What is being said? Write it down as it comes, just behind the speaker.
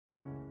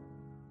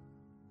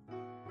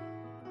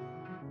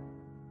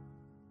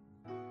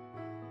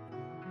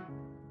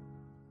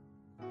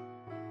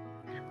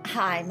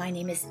Hi, my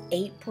name is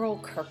April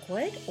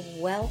Kirkwood.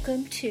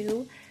 Welcome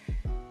to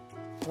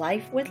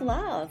Life with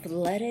Love.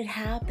 Let it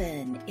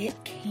happen. It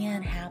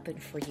can happen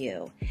for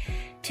you.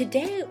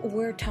 Today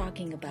we're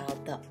talking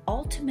about the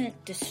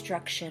ultimate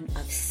destruction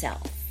of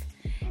self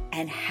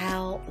and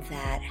how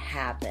that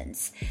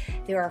happens.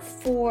 There are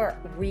 4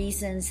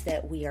 reasons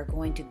that we are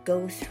going to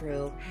go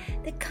through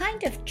that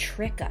kind of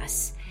trick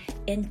us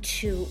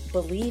into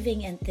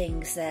believing in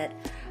things that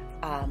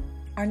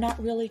are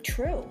not really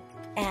true.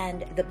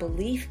 And the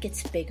belief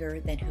gets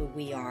bigger than who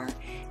we are.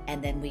 And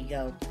then we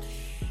go,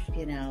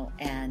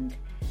 and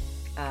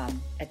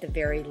at the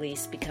very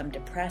least become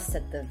depressed,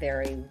 at the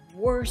very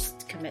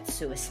worst commit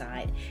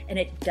suicide. And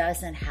it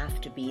doesn't have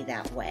to be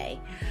that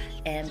way.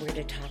 And we're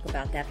going to talk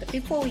about that. But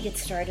before we get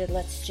started,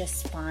 let's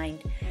just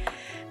find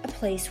a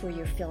place where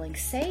you're feeling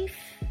safe,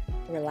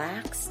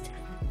 relaxed,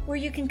 where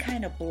you can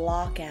kind of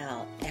block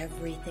out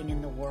everything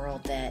in the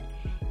world that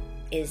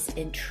is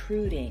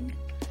intruding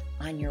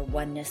on your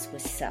oneness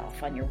with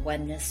self, on your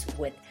oneness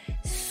with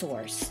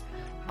source,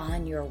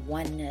 on your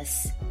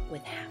oneness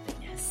with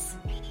happiness.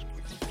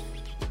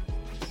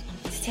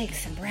 Let's take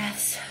some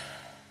breaths.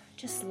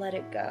 Just let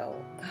it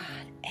go.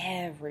 God,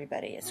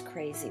 everybody is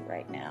crazy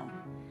right now.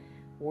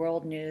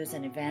 World news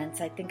and events.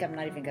 I think I'm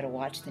not even going to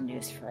watch the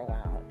news for a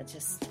while.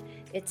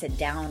 It's a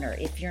downer.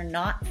 If you're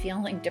not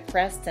feeling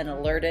depressed and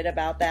alerted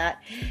about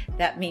that,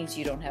 that means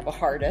you don't have a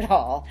heart at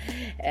all.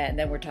 And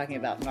then we're talking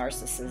about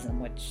narcissism,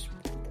 which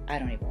I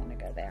don't even want to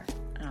go there.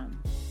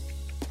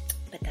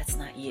 But that's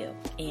not you.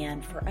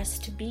 And for us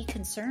to be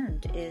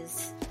concerned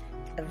is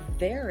a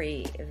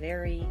very,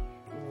 very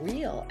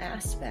real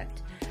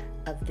aspect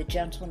of the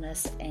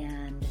gentleness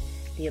and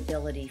the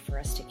ability for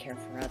us to care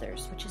for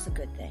others, which is a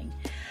good thing.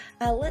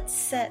 Let's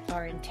set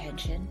our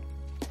intention,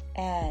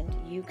 and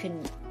you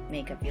can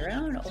make up your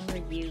own or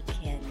you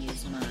can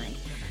use mine.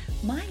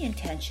 My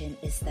intention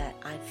is that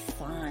I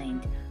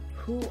find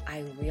who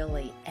I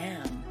really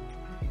am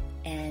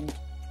and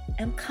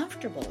am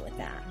comfortable with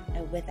that,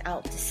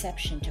 without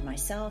deception to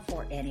myself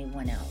or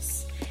anyone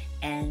else.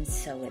 And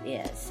so it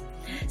is.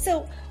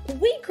 So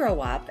we grow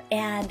up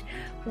and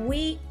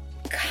we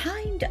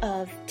kind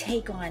of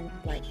take on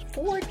like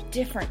 4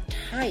 different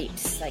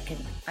types.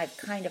 I've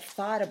kind of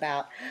thought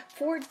about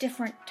 4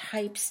 different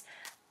types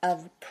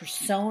of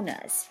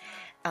personas.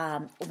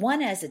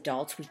 One, as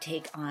adults, we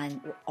take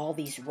on all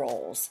these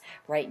roles.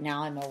 Right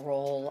now, I'm a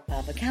role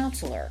of a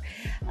counselor,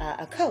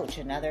 a coach.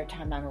 Another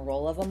time, I'm a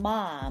role of a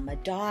mom, a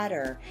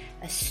daughter,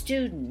 a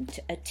student,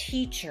 a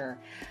teacher,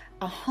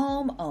 a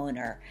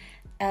homeowner,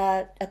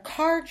 a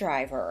car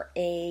driver,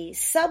 a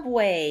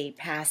subway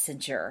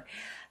passenger,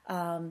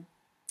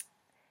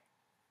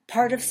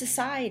 part of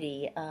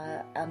society,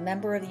 a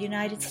member of the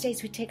United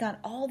States. We take on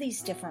all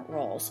these different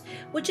roles,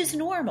 which is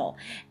normal.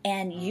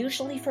 And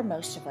usually for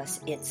most of us,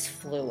 it's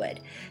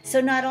fluid.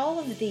 So not all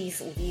of these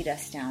lead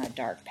us down a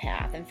dark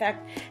path. In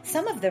fact,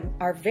 some of them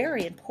are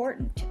very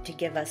important to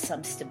give us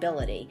some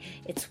stability.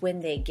 It's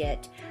when they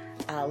get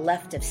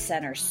left of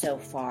center so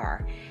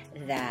far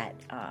that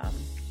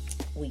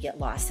we get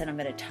lost. And I'm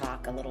going to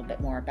talk a little bit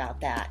more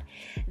about that.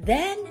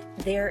 Then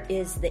there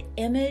is the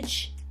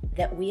image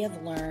that we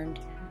have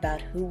learned about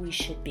who we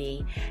should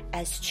be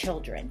as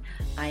children.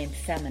 I am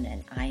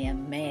feminine. I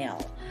am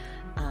male.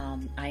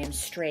 I am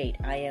straight.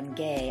 I am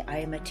gay. I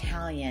am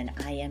Italian.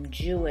 I am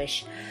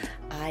Jewish.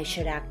 I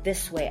should act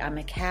this way. I'm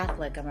a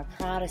Catholic. I'm a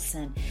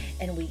Protestant.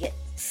 And we get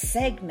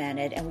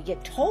segmented and we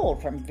get told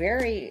from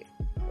very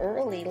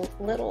early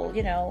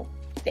little,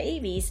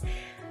 babies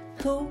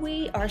who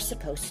we are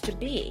supposed to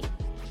be.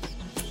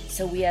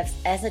 So we have,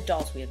 as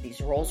adults, we have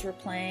these roles we're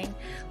playing.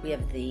 We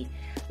have the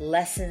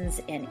lessons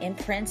and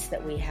imprints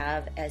that we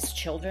have as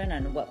children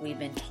and what we've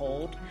been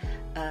told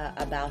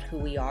about who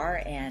we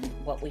are and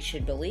what we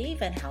should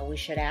believe and how we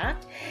should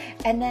act.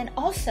 And then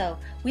also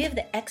we have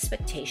the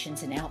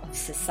expectations now of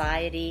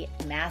society,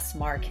 mass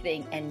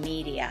marketing, and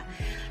media.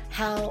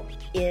 How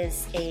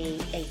is a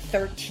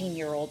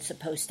 13-year-old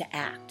supposed to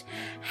act?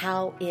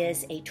 How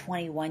is a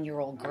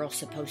 21-year-old girl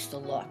supposed to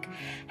look?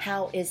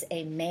 How is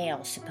a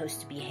male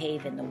supposed to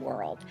behave in the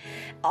world?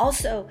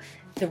 Also,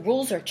 the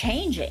rules are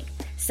changing.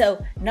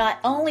 So not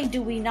only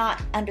do we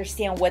not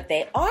understand what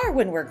they are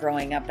when we're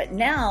growing up, but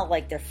now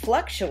they're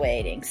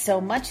fluctuating so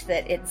much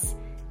that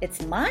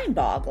it's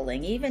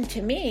mind-boggling. Even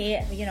to me,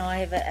 I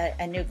have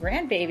a new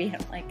grandbaby.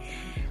 I'm like,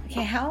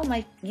 okay, how am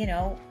I,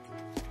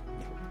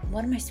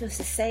 what am I supposed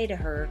to say to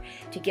her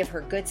to give her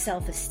good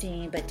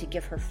self-esteem, but to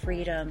give her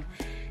freedom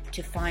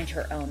to find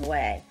her own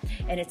way?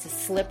 And it's a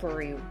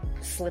slippery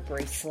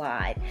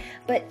slide.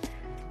 But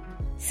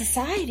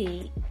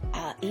society,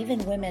 even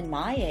women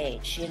my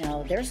age,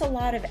 there's a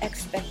lot of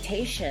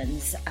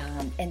expectations,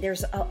 and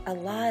there's a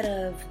lot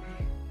of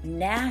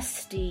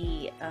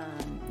nasty,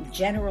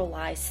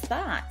 generalized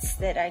thoughts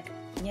that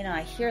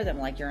I hear them,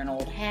 like you're an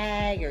old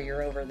hag, or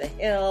you're over the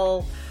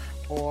hill,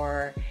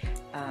 or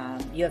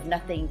you have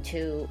nothing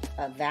to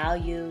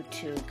value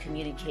to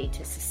communicate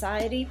to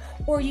society,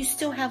 or you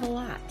still have a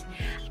lot.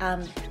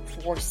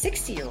 For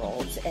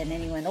 60-year-olds and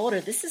anyone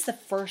older, this is the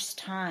first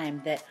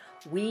time that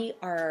we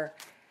are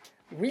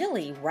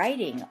really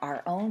writing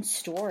our own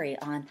story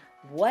on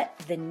what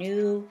the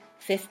new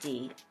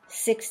 50,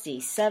 60,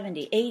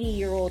 70,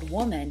 80-year-old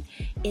woman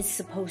is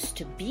supposed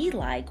to be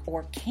like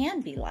or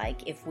can be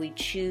like if we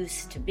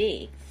choose to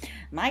be.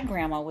 My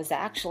grandma was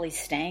actually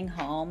staying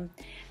home,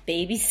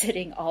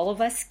 babysitting all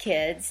of us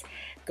kids,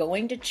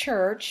 going to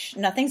church.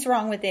 Nothing's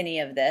wrong with any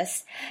of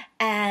this.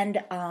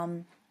 And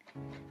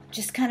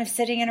just kind of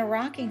sitting in a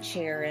rocking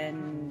chair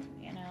and,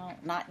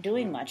 not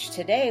doing much.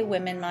 Today,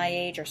 women my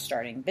age are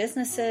starting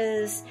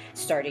businesses,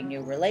 starting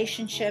new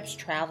relationships,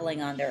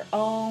 traveling on their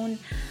own,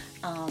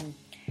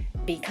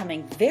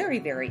 becoming very,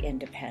 very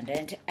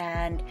independent.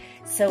 And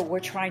so we're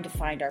trying to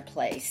find our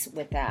place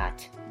with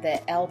that. The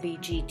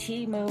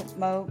LBGT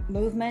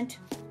movement,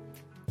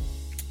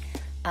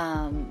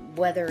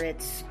 whether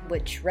it's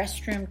which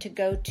restroom to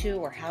go to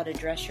or how to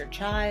dress your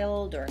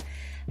child or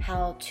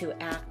how to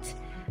act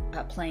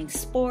playing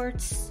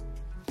sports,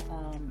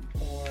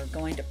 or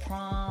going to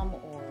prom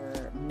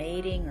or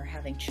mating or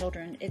having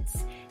children.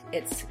 It's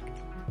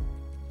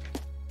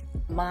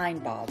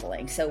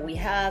mind-boggling. So we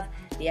have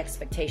the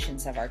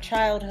expectations of our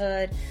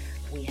childhood,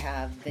 we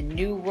have the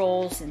new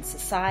roles in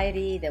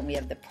society, then we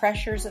have the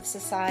pressures of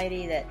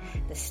society that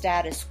the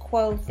status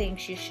quo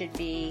thinks you should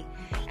be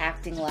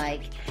acting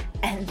like,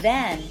 and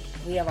then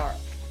we have our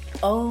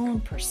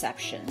own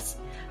perceptions,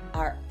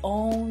 our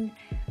own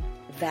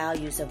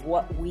values of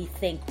what we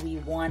think we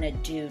want to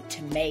do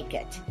to make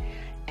it.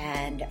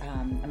 And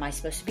am I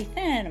supposed to be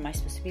thin? Am I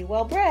supposed to be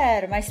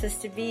well-bred? Am I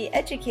supposed to be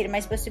educated? Am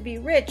I supposed to be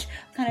rich?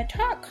 What kind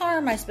of car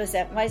am I supposed to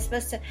have? Am I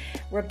supposed to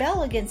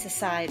rebel against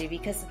society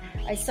because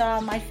I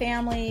saw my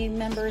family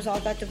members all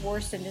got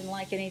divorced and didn't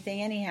like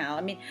anything anyhow?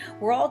 I mean,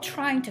 we're all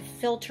trying to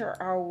filter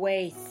our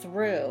way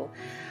through.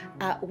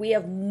 We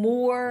have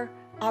more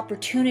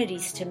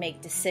opportunities to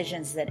make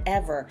decisions than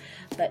ever,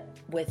 but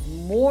with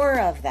more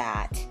of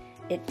that,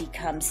 it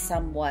becomes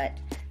somewhat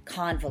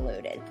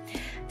convoluted.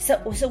 So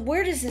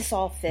where does this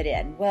all fit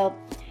in? Well,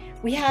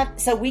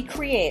 we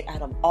create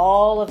out of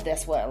all of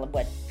this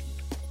what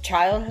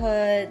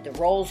childhood, the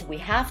roles we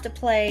have to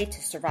play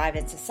to survive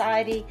in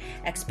society,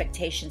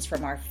 expectations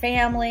from our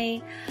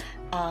family,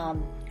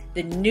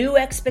 the new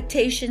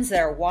expectations that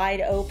are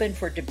wide open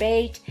for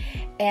debate,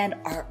 and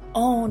our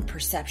own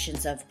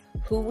perceptions of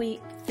who we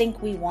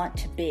think we want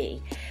to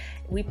be.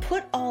 We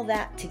put all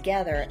that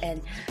together,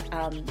 and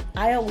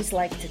I always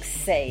like to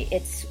say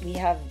we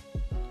have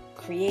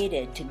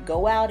created to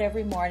go out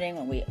every morning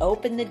when we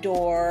open the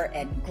door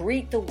and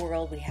greet the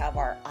world. We have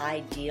our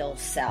ideal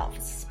self,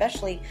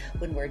 especially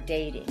when we're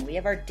dating. We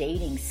have our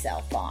dating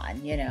self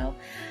on,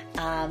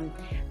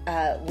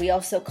 we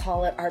also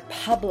call it our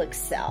public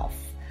self,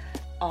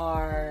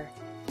 our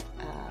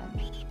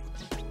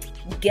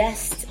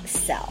guest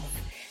self,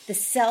 the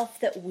self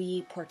that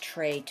we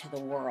portray to the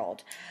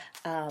world.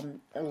 A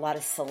lot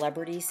of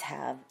celebrities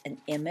have an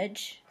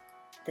image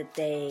that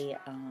they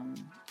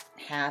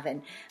have,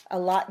 and a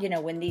lot,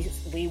 when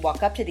we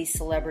walk up to these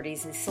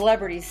celebrities, and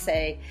celebrities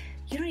say,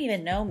 "You don't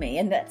even know me,"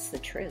 and that's the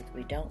truth.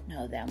 We don't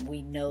know them.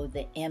 We know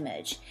the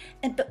image,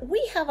 but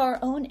we have our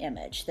own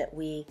image that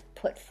we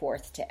put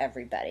forth to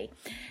everybody.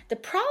 The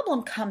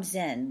problem comes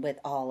in with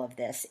all of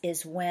this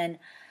is when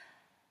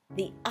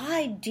the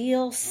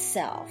ideal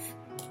self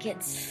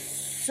gets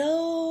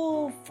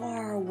so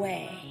far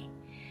away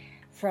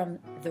from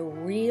the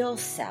real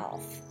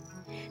self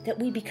that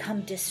we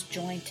become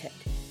disjointed.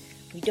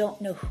 We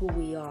don't know who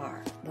we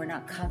are. We're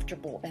not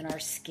comfortable in our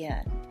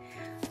skin.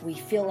 We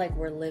feel like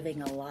we're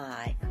living a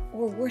lie.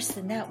 Or worse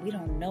than that, we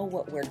don't know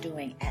what we're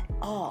doing at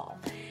all.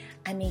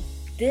 I mean,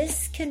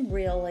 this can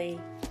really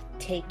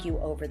take you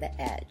over the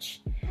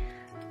edge.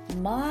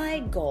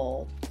 My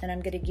goal, and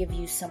I'm going to give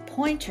you some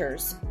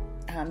pointers.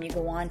 You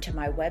go on to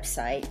my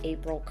website,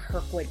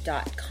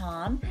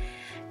 aprilkirkwood.com,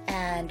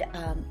 and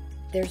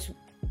there's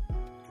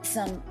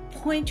some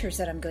pointers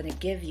that I'm going to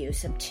give you,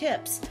 some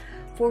tips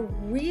for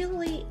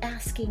really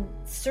asking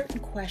certain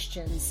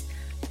questions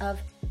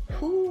of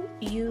who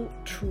you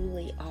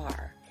truly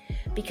are.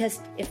 Because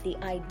if the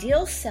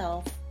ideal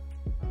self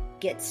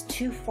gets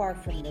too far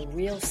from the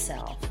real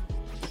self,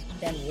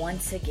 then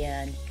once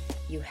again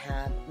you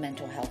have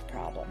mental health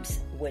problems,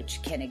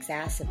 which can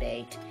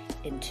exacerbate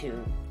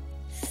into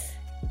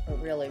a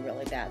really,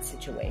 really bad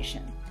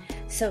situation.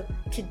 So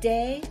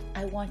today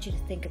I want you to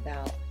think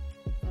about,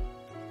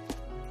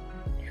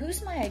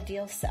 who's my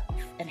ideal self,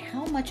 and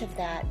how much of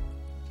that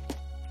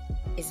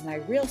is my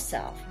real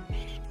self,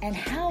 and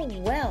how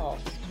well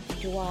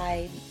do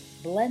I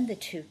blend the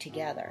two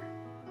together?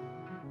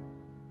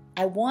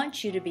 I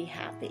want you to be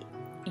happy.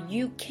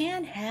 You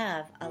can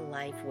have a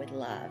life with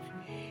love.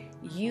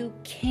 You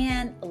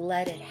can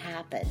let it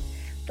happen,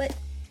 but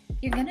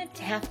you're going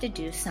to have to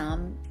do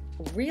some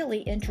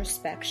really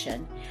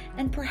introspection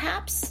and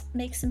perhaps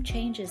make some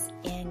changes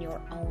in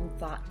your own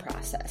thought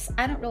process.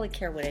 I don't really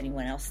care what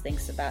anyone else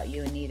thinks about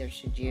you, and neither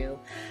should you.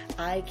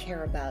 I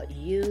care about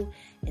you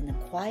in the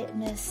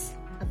quietness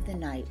of the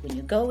night when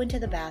you go into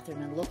the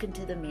bathroom and look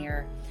into the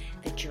mirror,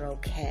 that you're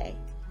okay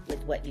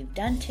with what you've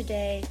done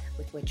today,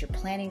 with what you're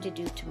planning to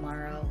do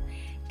tomorrow,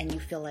 and you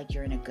feel like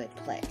you're in a good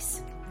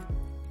place.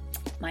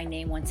 My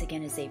name once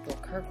again is April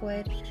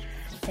Kirkwood.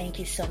 Thank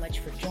you so much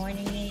for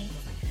joining me.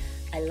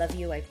 I love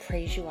you, I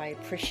praise you, I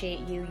appreciate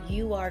you.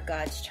 You are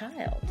God's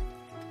child,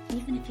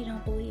 even if you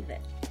don't believe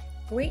it.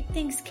 Great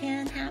things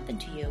can happen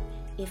to you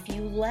if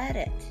you let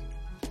it,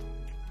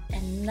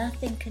 and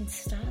nothing can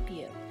stop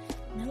you.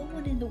 No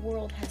one in the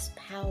world has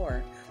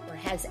power or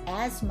has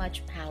as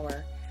much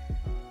power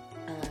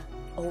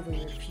over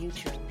your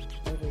future,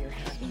 over your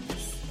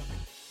happiness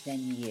than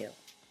you.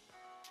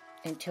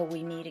 Until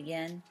we meet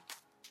again,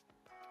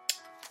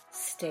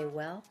 stay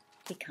well,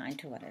 be kind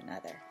to one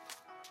another.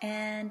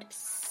 And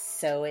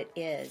so it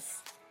is.